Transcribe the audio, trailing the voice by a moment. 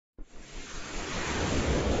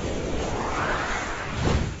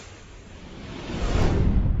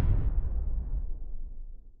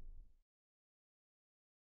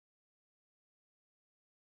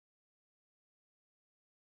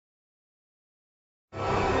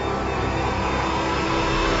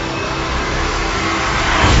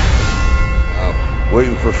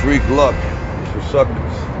Waiting for freak luck. For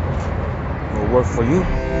suckers. Will work for you?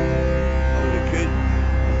 I was a kid.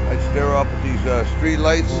 I'd stare up at these street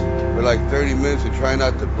lights for like 30 minutes and try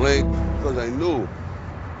not to blink because I knew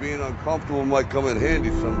being uncomfortable might come in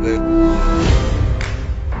handy someday.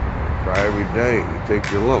 Try every day. You take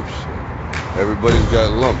your lumps. Everybody's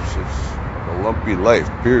got lumps. It's a lumpy life,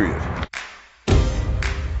 period.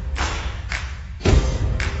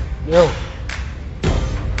 Yo.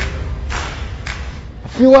 A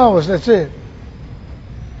few hours, that's it.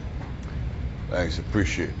 Thanks,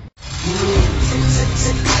 appreciate it.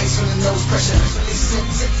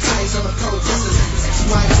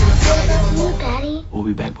 You, Daddy. We'll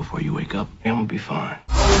be back before you wake up, and we'll be fine.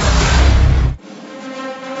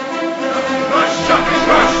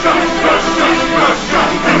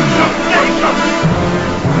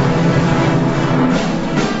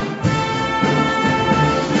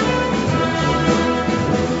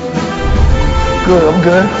 Good, I'm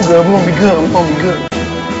good. I'm good. We're gonna be good. We're gonna be good.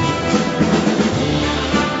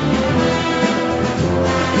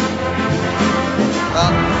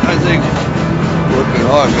 I think working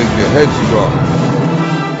hard makes your head strong.